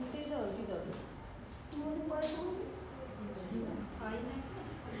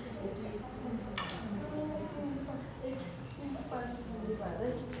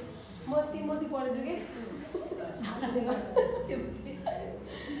 मती पढेछु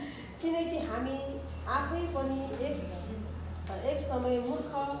किनकि हामी आफै पनि एक समय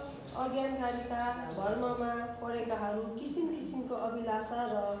मूर्ख अज्ञानकारीका भर्ममा परेकाहरू किसिम किसिमको अभिलाषा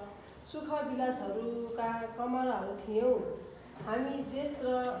र सुख विलासहरूका कमराहरू थियौँ। हामी देश र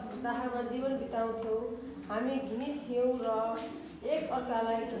दाहमा जीवन बिताउँथ्यौँ, हामी घृणित थियौँ र एक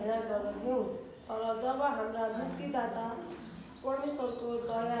अर्कालाई घृणा गर्दथ्यौँ। तर जब हाम्रा मुक्तिदाता परमेश्वरको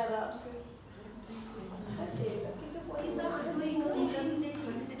दया र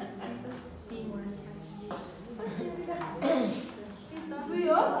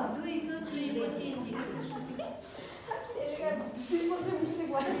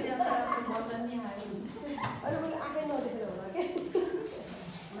वचन नि आयो। अहिले मैले आँखै नदेखेर होला के।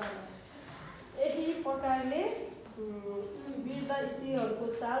 यही प्रकारले वृद्ध स्त्रीहरूको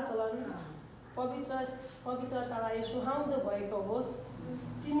चालचलन पवित्रतालाई सुहाउँदो भएको होस्।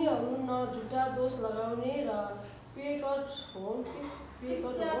 तिनीहरू न झुटा दोष लगाउने र पेयकट हुन्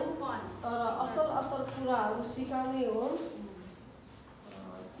तर असल कुराहरू सिकाउने हुन्।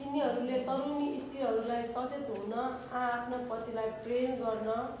 तिनीहरूले तरुणी स्त्रीहरूलाई सचेत हुन, आफ्ना पतिलाई प्रेम गर्न,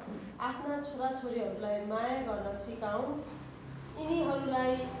 आफ्ना छोराछोरीहरूलाई माया गर्न सिकाउन्।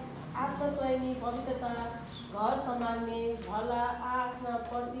 यिनीहरूलाई आत्मस्वयमी पवित्रता, घर सम्हाल्ने, भला, आफ्ना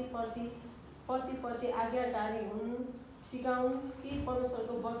पतिप्रति आज्ञाकारी हुन् सिकाउन् कि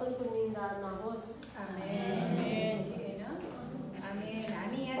परमेश्वरको वचनको निन्दा नहोस्।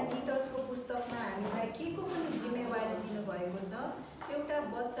 हामी यहाँ तीतसको पुस्तकमा हामीलाई के को पनि जिम्मेवारी दिनुभएको छ। एउटा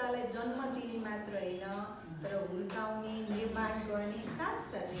बच्चालाई जन्म दिने मात्र होइन, तर हुर्काउने, निर्माण गर्ने,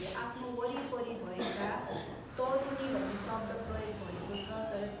 साथसाथै आफ्नो वरिपरि भएका तरुणी भन्ने शब्द प्रयोग भएको छ।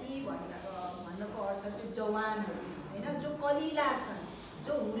 तर ती भन्नको अर्थ चाहिँ जवानहरू होइन, जो कलिला छन्,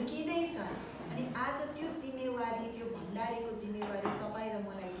 जो हुर्किँदैछन्। अनि आज त्यो जिम्मेवारी, त्यो भण्डारीको जिम्मेवारी तपाईँ र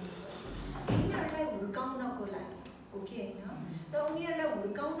मलाई दिनुभएको छ, उनीहरूलाई हुर्काउनको लागि हो कि होइन। र उनीहरूलाई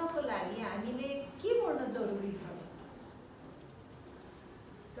हुर्काउनको लागि हामीले के गर्न जरुरी छ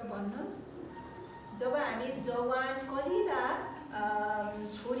र भन्नुहोस्। जब हामी जवान कलिला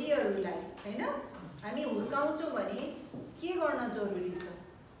छोरीहरूलाई होइन हामी हुर्काउँछौँ भने के गर्न जरुरी छ?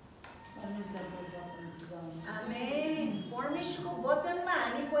 आमेन। परमेश्वरको वचनमा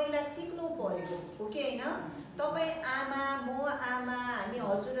हामी पहिला सिक्नु पर्यो हो कि होइन। तपाईँ आमा, म आमा, हामी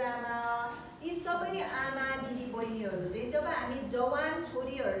हजुरआमा, यी सबै आमा दिदी बहिनीहरू चाहिँ जब हामी जवान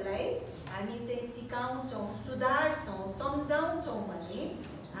छोरीहरूलाई हामी चाहिँ सिकाउँछौँ, सुधार्छौँ, सम्झाउँछौँ भने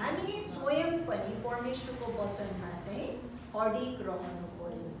हामी स्वयं पनि परमेश्वरको वचनमा चाहिँ अडिग रहनु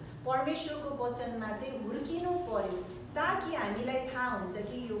पर्यो, परमेश्वरको वचनमा चाहिँ हुर्किनु पर्यो, ताकि हामीलाई थाहा हुन्छ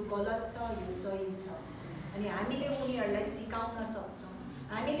कि यो गलत छ, यो सही छ। अनि हामीले उनीहरूलाई सिकाउन सक्छौँ,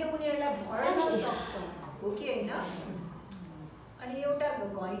 हामीले उनीहरूलाई भर्न सक्छौँ हो कि होइन। अनि एउटा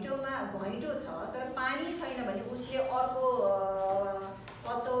घैँटो छ तर पानी छैन भने उसले अर्को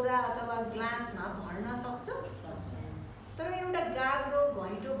कचौरा अथवा ग्लासमा भर्न सक्छ। तर एउटा गाग्रो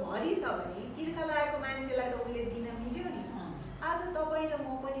घैँटो भरि छ भने तिर्खा लागेको मान्छेलाई त उसले दिन मिल्यो नि। आज तपाईँ र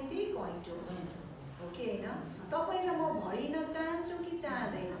म पनि त्यही घैँटो हो कि होइन। तपाईँ र म भरिन चाहन्छौँ कि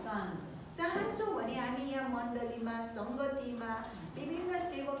चाहँदैन? चाहन्छौँ भने हामी यहाँ मण्डलीमा, सङ्गतिमा, विभिन्न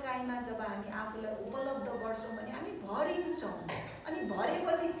सेवकाईमा जब हामी आफूलाई उपलब्ध गर्छौँ भने हामी भरिन्छौँ। अनि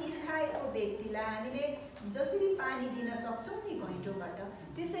भरेपछि तिर्खाएको व्यक्तिलाई हामीले जसरी पानी दिन सक्छौँ नि घैँटोबाट,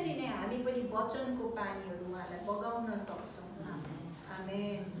 त्यसरी नै हामी पनि वचनको पानीहरू उहाँलाई बगाउन सक्छौँ।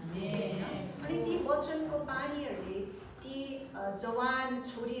 आमेन। अनि ती वचनको पानीहरूले ती जवान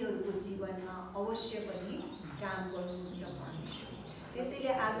छोरीहरूको जीवनमा अवश्य पनि काम गर्नुहुन्छ परमेश्वर।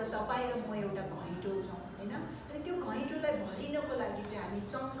 त्यसैले आज तपाईँ र म एउटा घैँटो छौँ होइन। अनि त्यो घैँटोलाई भरिनको लागि चाहिँ हामी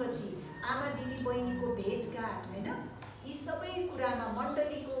सङ्गति, आमा दिदी बहिनीको भेटघाट होइन, यी सबै कुरामा,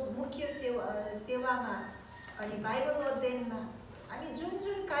 मण्डलीको मुख्य सेवामा अनि बाइबल अध्ययनमा हामी जुन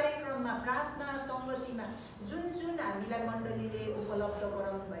जुन कार्यक्रममा, प्रार्थना सङ्गतिमा जुन हामीलाई मण्डलीले उपलब्ध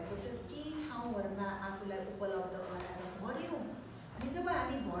गराउनु भएको छ ती ठाउँहरूमा आफूलाई उपलब्ध गराएर भर्यौँ। अनि जब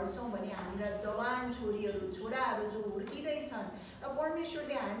हामी भर्छौँ भने हाम्रा जवान छोरीहरू, छोराहरू जो हुर्किँदैछन् र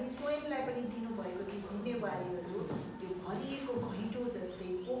परमेश्वरले हामी स्वयंलाई पनि दिनुभएको ती जिम्मेवारीहरू त्यो भरिएको घैँटो जस्तै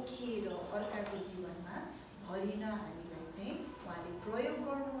पोखिएर अर्काको जीवनमा भरिन हामीलाई चाहिँ उहाँले प्रयोग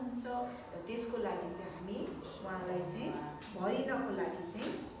गर्नुहुन्छ। र त्यसको लागि चाहिँ हामी उहाँलाई चाहिँ भरिनको लागि चाहिँ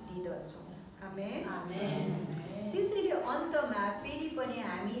दिँदछौँ। आमेन। त्यसैले अन्तमा फेरि पनि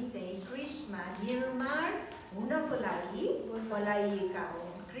हामी चाहिँ क्रिस्टमा निर्माण हुनको लागि बोलाइएका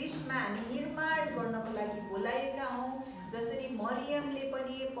हौँ। क्रिस्टमा हामी निर्माण गर्नको लागि बोलाइएका हौँ। जसरी मरियमले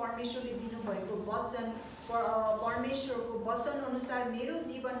पनि परमेश्वरले दिनुभएको वचन, परमेश्वरको वचन अनुसार मेरो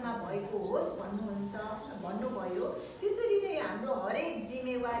जीवनमा भएको होस् भन्नुभयो, त्यसरी नै हाम्रो हरेक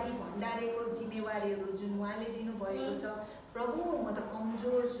जिम्मेवारी, भण्डारेको जिम्मेवारीहरू जुन उहाँले दिनुभएको छ, प्रभु म त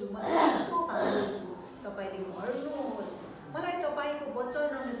कमजोर छु, म त भालो छु, तपाईँले भर्नुहोस्, मलाई तपाईँको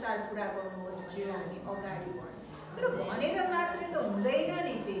वचन अनुसार पुरा गर्नुहोस् भनेर हामी अगाडि बढ्यौँ। तर भनेर मात्रै त हुँदैन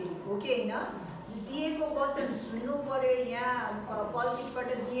नि फेरि हो कि होइन। दिएको वचन सुन्नु पर्यो। यहाँ पल्पिटबाट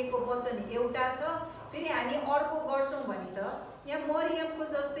दिएको वचन एउटा छ, फेरि हामी अर्को गर्छौँ भने त यहाँ मरियमको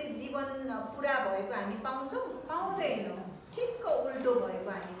जस्तै जीवन पुरा भएको हामी पाउँछौँ? पाउँदैनौँ। ठिक्क उल्टो भएको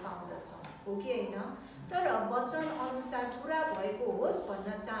हामी पाउँदछौँ हो कि होइन। तर वचन अनुसार पुरा भएको होस्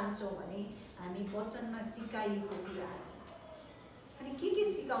भन्न चाहन्छौँ भने हामी वचनमा सिकाइएको कुराहरू, अनि के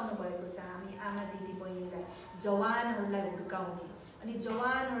सिकाउनु भएको छ हामी आमा दिदी बहिनीलाई, जवानहरूलाई हुर्काउने, अनि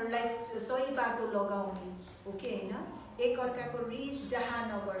जवानहरूलाई सही बाटो लगाउने हो कि होइन, एकअर्काको रिस डाहा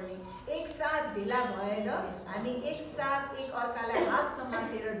नगर्ने, एकसाथ भेला भएर हामी एकसाथ एकअर्कालाई हात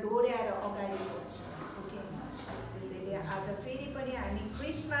समातेर डोर्याएर अगाडि बढ्ने हो कि होइन। त्यसैले आज फेरि पनि हामी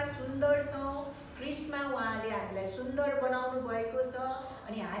ख्रिस्टमा सुन्दर छौँ, ख्रिस्टमा उहाँले हामीलाई सुन्दर बनाउनु भएको छ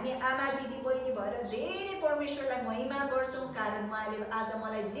अनि हामी आमा दिदी बहिनी भएर धेरै परमेश्वरलाई महिमा गर्छौँ, कारण उहाँले आज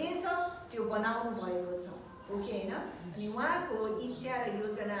मलाई जे छ त्यो बनाउनु भएको छ हो कि होइन। अनि उहाँको इच्छा र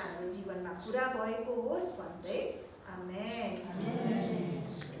योजना हाम्रो जीवनमा पुरा भएको होस् भन्दै आमेन।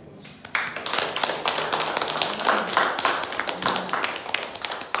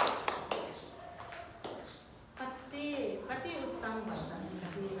 कति उत्तम वचन,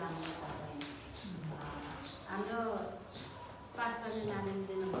 कति राम्रो वचन। हाम्रो पास्टरले नानीले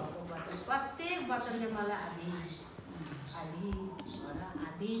दिनुभएको वचन, प्रत्येक वचनले मलाई हो।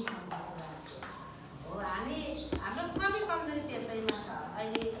 हाम्रो कमी कमजोरी त्यसैमा छ।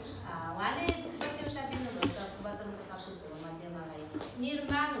 अहिले उहाँले जटिलता दिनुभएको वचनको तत्त्वहरू मध्ये मलाई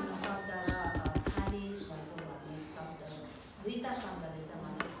निर्माण हुन शब्द र खाली भएको भन्ने शब्द, दुईवटा शब्दले चाहिँ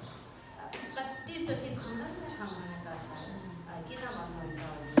मलाई कतिचोटि खम्न गर्छ। किन भन्नुहुन्छ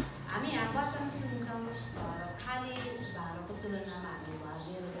भने हामी यहाँ वचन सुन्छौँ र खाली भाँडोको तुलनामा हामी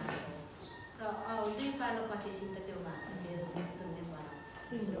भरिएर जान्छौँ र दुई पालो कतिसित त्यो भाँडो मेरो गीत सुन्ने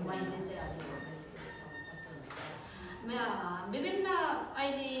बनाउँछ। मैले चाहिँ अहिले विभिन्न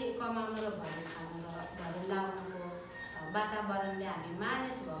अहिले कमाउनु र भरि खानु र भरि लाउनुको वातावरणले हामी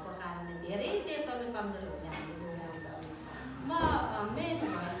मानिस भएको कारणले धेरै त्यो कमी कमजोरहरूले हामी डोर्याउँछ। म मेरो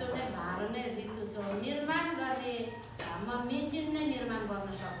घरको नै भाँडो नै ऋतु छु, निर्माण गर्ने म मेसिन नै निर्माण गर्न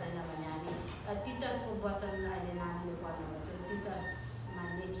सक्दैन भने हामी तितसको वचन अहिले नानीले पढ्नुभएको थियो, तितसमा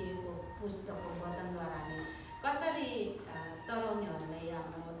लेखिएको पुस्तकको वचनद्वारा हामी कसरी तराउनेहरूलाई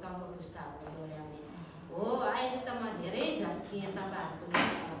हाम्रो तङ्गो पुस्ताहरू डोर्याउने हो। अहिले त म धेरै झस्किएँ,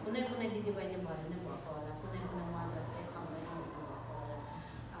 तपाईँहरूको कुनै कुनै दिदीबहिनी भरि नै भएको होला, कुनै कुनै म जस्तै खम्दैन हुनुभएको होला।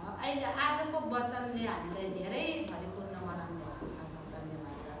 अहिले आजको वचनले हामीलाई धेरै भरिपूर्ण बनाउनु भएको छ वचनले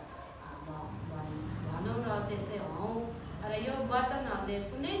भनेर भनौँ र त्यसै हौँ। र यो वचनहरूले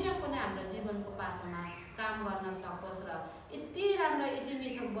कुनै न कुनै हाम्रो जीवनको पाटोमा काम गर्न सकोस् र यति राम्रो यति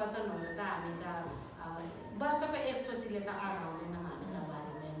मिठो वचनहरू त हामी त वर्षको एकचोटिले त अराउँदैनौँ, हामी त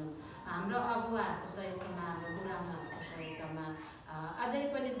भरिँदैनौँ। हाम्रो अगुवाहरूको सहयोगमा, हाम्रो बुढामाहरूको सहयोगमा अझै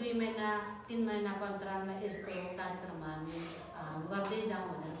पनि 2 महिना 3 महिनाको अन्तरालमा यस्तो कार्यक्रम हामी गर्दै जाउँ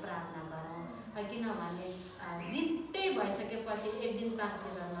भनेर प्रार्थना गरौँ। किनभने दित्तै भइसकेपछि एक दिन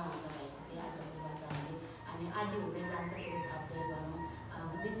काँसेर नहुँदो रहेछ कि आजको बजारले हामी आदि हुँदै जान्छ, त्यो थप्दै गरौँ।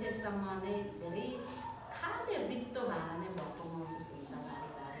 विशेष त म नै धेरै खालि रित्तो भाँडा नै भएको महसुस हुन्छ घरि।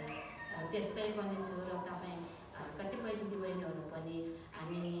 त्यस्तै पनि छु र तपाईँ कतिपय दिदीबहिनीहरू पनि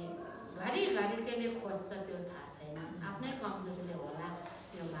हामी घरिघरि त्यसले खोज्छ त्यो थाहा छैन, आफ्नै कमजोरीले होला।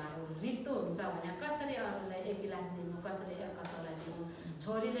 त्यो भाँडो रित्तो हुन्छ भने कसरी अरूलाई एक गिलास दिनु, कसरी एक कचौरा दिनु,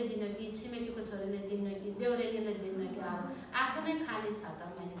 छोरीले दिनु कि छिमेकीको छोरीले दिनु कि देउरेलीले दिनु कि अब आफू नै खाली छ त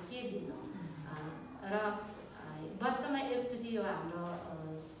मैले के दिनु। र वर्षमा एकचोटि यो हाम्रो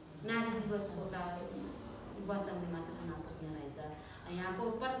नारी दिवसको वचनले मात्र नपुग्ने रहेछ। यहाँको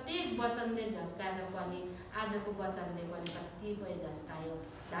प्रत्येक वचनले झस्काएर पनि आजको वचनले पनि कतिपय झस्कायो।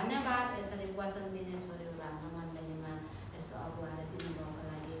 धन्यवाद यसरी वचन दिने छोरीहरू हाम्रो मण्डलीमा यस्तो अगुवाहरू दिनुभएको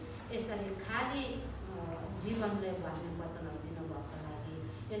लागि, यसरी खाली जीवनले भन्ने वचनहरू दिनुभएको लागि।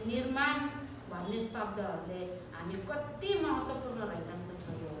 यो निर्माण भन्ने शब्दहरूले हामी कति महत्त्वपूर्ण रहेछन् त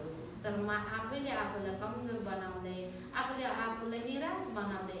छोरीहरू। तर म आफैले आफूलाई कमजोर बनाउँदै, आफूले आफूलाई निराश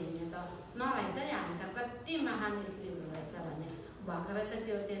बनाउँदै हिँड्ने त नरहेछ नि, हामी त कति महान स्त्रीहरू रहेछ भन्ने भर्खरै त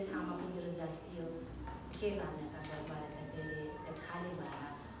त्यो ठाउँमा पुगेर झस्कियो। के गर्ने त गरेर फेरि त्यो खाली भएर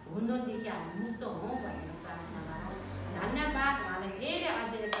हुनुदेखि हामी मुक्त हौँ भनेर प्रार्थना गरौँ। धन्यवाद उहाँलाई फेरि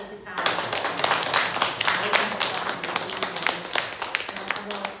अझै एकचोटि तारा। अब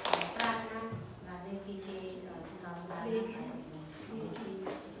प्रार्थना गर्ने के छ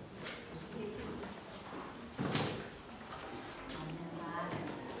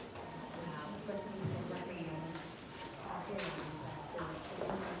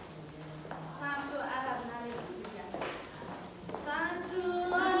साँचो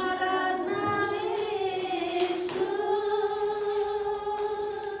आराधनाले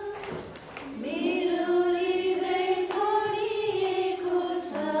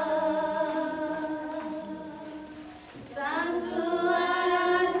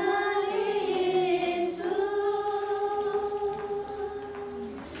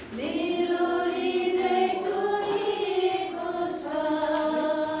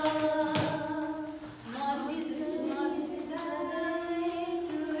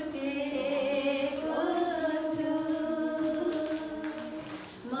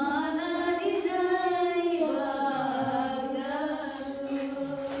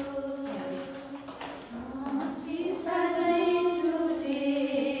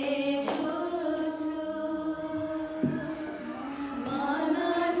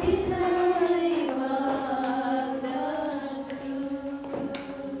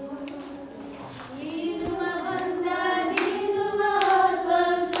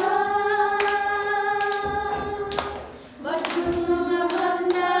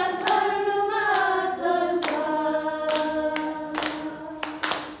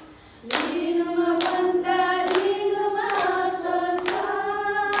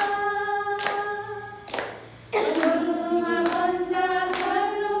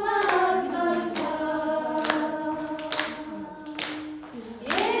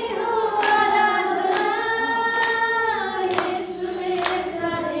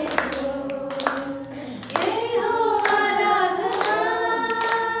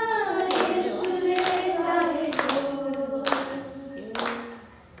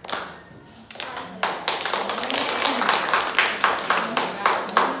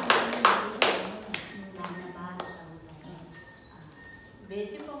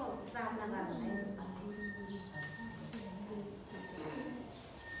भेटेको प्रार्थना गर्नु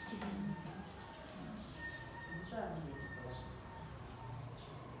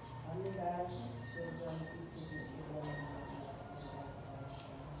धन्यवाद स्वर्ग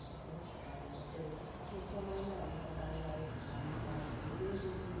समयमा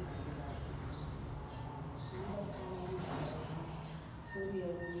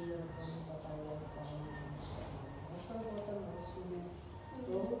सूर्यहरू मिलेर पनि तपाईँलाई चाहनुहुन्छ असल वचनहरू सुने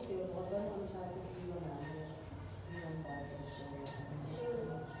प्रभु त्यो वचन अनुसारको जीवन हाम्रो जीवन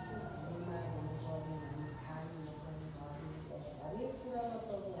बिमार हुनुपर्ने हामी खानु नपर्ने हरेक कुरामा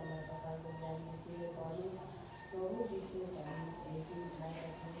प्रभु हामीलाई तपाईँको ज्ञान दिनु गर्नुहोस् प्रभु विशेष हामी भेटी खाएका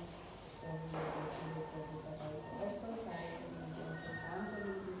छौँ प्रभु तपाईँको असल कार्यको निम्ति असल कामको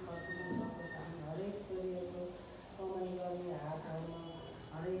निम्ति खर्चिन सकोस् हामी हरेक छोरीहरूको कमाइ गर्ने हातहरूमा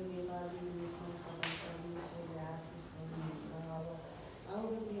हरेक व्यापार बिजनेसमा तपाईँ परमेश्वरले आशिष गर्नुहोस् र अब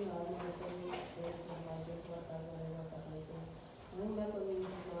आउँदो दिनहरूमा यसरी खेलकुदलाई दर्ता गरेर तपाईँको मुम्बईको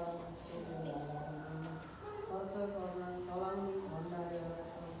निम्ति चलाउने छोरीहरूलाई खर्च गर्न चलाउने भण्डारीहरूलाई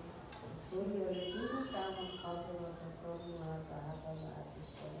छोरीहरूले जुन काममा खर्च गर्छ प्रभु उहाँहरूको हातमा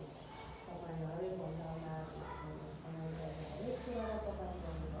आशिष गर्नुहोस् तपाईँ हरेक भण्डारमा आशिष गर्नुहोस् कमाइ गर्ने हरेक कुरामा तपाईँ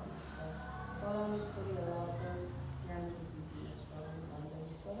प्रभु गर्नुहोस् र चलाउने छोरीहरूलाई असल ज्ञान बुद्धि दिनुहोस् प्रभु भन्दै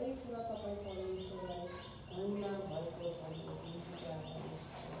सबै कुरा तपाईँ परमेश्वरलाई महिमा भएको समय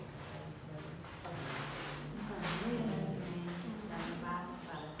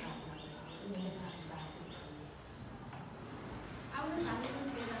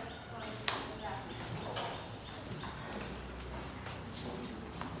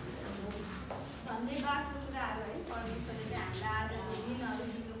धन्यवादको कुराहरू है परमेश्वरले चाहिँ हामीलाई आजको दिनहरू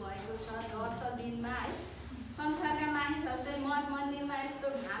दिनुभएको छ यो असल दिनमा है संसारका मानिसहरू चाहिँ मठ मन्दिरमा यस्तो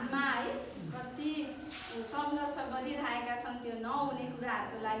घाममा है कति सङ्घर्ष गरिरहेका छन् त्यो नहुने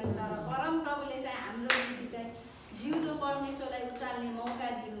कुराहरूको लागि तर परमप्रभुले चाहिँ हाम्रो निम्ति चाहिँ जिउँदो परमेश्वरलाई उचाल्ने मौका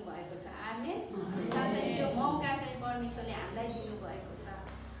दिनुभएको छ आमेन साँच्चै त्यो मौका चाहिँ परमेश्वरले हामीलाई दिनुभएको छ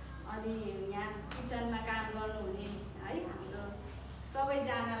अनि यहाँ किचनमा काम गर्नुहुने है हाम्रो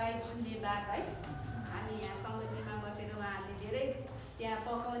सबैजनालाई धन्यवाद है हामी यहाँ समितिमा बसेर उहाँहरूले धेरै त्यहाँ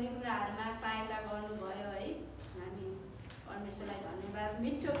पकाउने कुराहरूमा सहायता गर्नुभयो है हामी परमेश्वरलाई धन्यवाद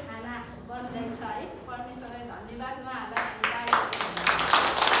मिठो खाना बन्दैछ है परमेश्वरलाई धन्यवाद उहाँहरूलाई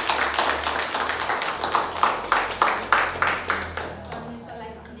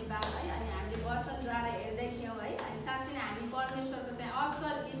परमेश्वरलाई धन्यवाद है अनि हामीले वचनद्वारा हेर्दै थियौँ है अनि साँच्चै नै हामी परमेश्वरको चाहिँ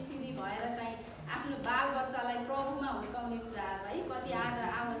असल स्थिति भएर चाहिँ आफ्नो बालबच्चालाई प्रभुमा हुर्काउने कुराहरू है कति आज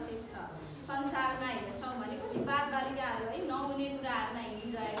आवश्यक छ संसारमा हेर्छौँ भने कति बालबालिकाहरू है नहुने कुराहरूमा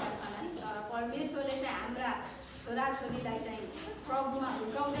हिँडिरहेका छन् है तर परमेश्वरले चाहिँ हाम्रा छोराछोरीलाई चाहिँ प्रभुमा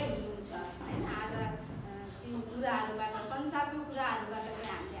हुर्काउँदै हुनुहुन्छ होइन आज ती कुराहरूबाट संसारको कुराहरूबाट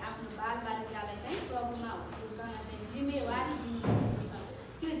चाहिँ हामीले आफ्नो बालबालिकालाई चाहिँ प्रभुमा हुर्काउन चाहिँ जिम्मेवारी दिनुभएको छ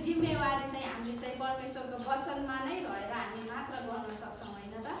त्यो जिम्मेवारी चाहिँ हामीले चाहिँ परमेश्वरको वचनमा नै रहेर हामी मात्र गर्न सक्छौँ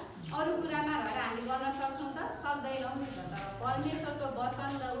होइन त अरू कुरामा रहेर हामी गर्न सक्छौँ त सक्दैनौँ तर परमेश्वरको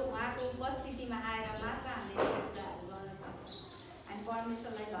वचन र उहाँको उपस्थितिमा आएर मात्र हामीले त्यो कुराहरू गर्न सक्छौँ हामी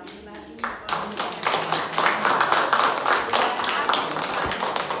परमेश्वरलाई धन्यवाद आउनुहोस्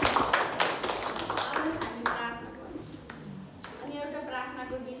हामी प्रार्थना गर्छौँ अनि एउटा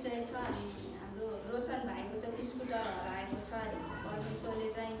प्रार्थनाको विषय छ अनि हाम्रो रोशन भाइको चाहिँ स्कुटर हराएको छ अरे परमेश्वरले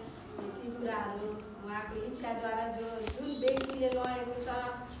चाहिँ ती कुराहरू उहाँको इच्छाद्वारा जुन व्यक्तिले लगेको छ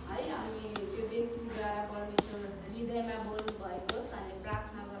है अनि त्यो व्यक्तिद्वारा परमेश्वर हृदयमा बोल्नु भएको होस् हामी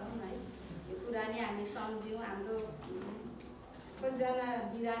प्रार्थना गरौँ है त्यो कुरा नै हामी सम्झ्यौँ हाम्रो कतिजना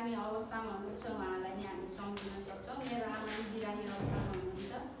बिरामी अवस्थामा हुनुहुन्छ उहाँलाई नै हामी सम्झिन सक्छौँ मेरो आमा बिरामी अवस्थामा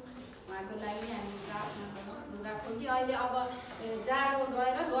हुनुहुन्छ उहाँको लागि नै हामी प्रार्थना गरौँ लुगाखोकी अहिले अब जाडो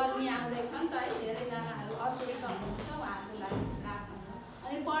गएर गर्मी आउँदैछ नि त है धेरैजनाहरू अस्वस्थ हुनुहुन्छ उहाँहरूको लागि प्रार्थना गरौँ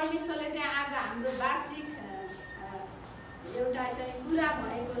अनि परमेश्वरले चाहिँ आज हाम्रो वार्षिक एउटा चाहिँ पुरा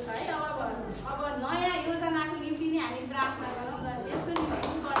भएको छ है अब नयाँ योजनाको निम्ति नै हामी प्रार्थना गरौँ र त्यसको निम्ति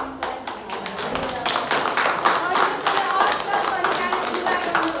पनि परमेश्वरलाई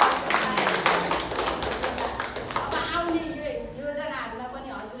अब आउने योजनाहरूमा पनि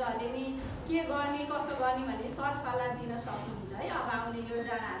हजुरहरूले नि के गर्ने कसो गर्ने भन्ने सरसल्लाह दिन सक्नुहुन्छ है अब आउने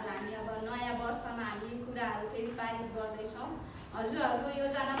योजनाहरू हामी अब नयाँ वर्षमा हामी यी कुराहरू फेरि पारित गर्दैछौँ हजुरहरूको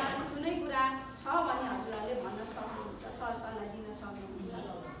योजनामा कुनै कुरा छ भने हजुरहरूले भन्न सक्नुहुन्छ सरसल्लाह दिन सक्नुहुन्छ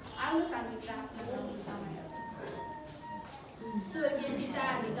आउनुहोस् हामी प्रार्थना गर्ने समय स्वर्गीय पिता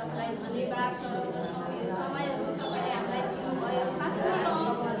हामी तपाईँलाई धन्यवाद चढाउँदछौँ यो समयहरू तपाईँले हामीलाई दिनुभयो साँच्चै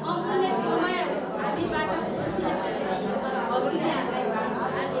अमूल्य समयहरू हामीबाट खोसिएपछि हजुरले हामीलाई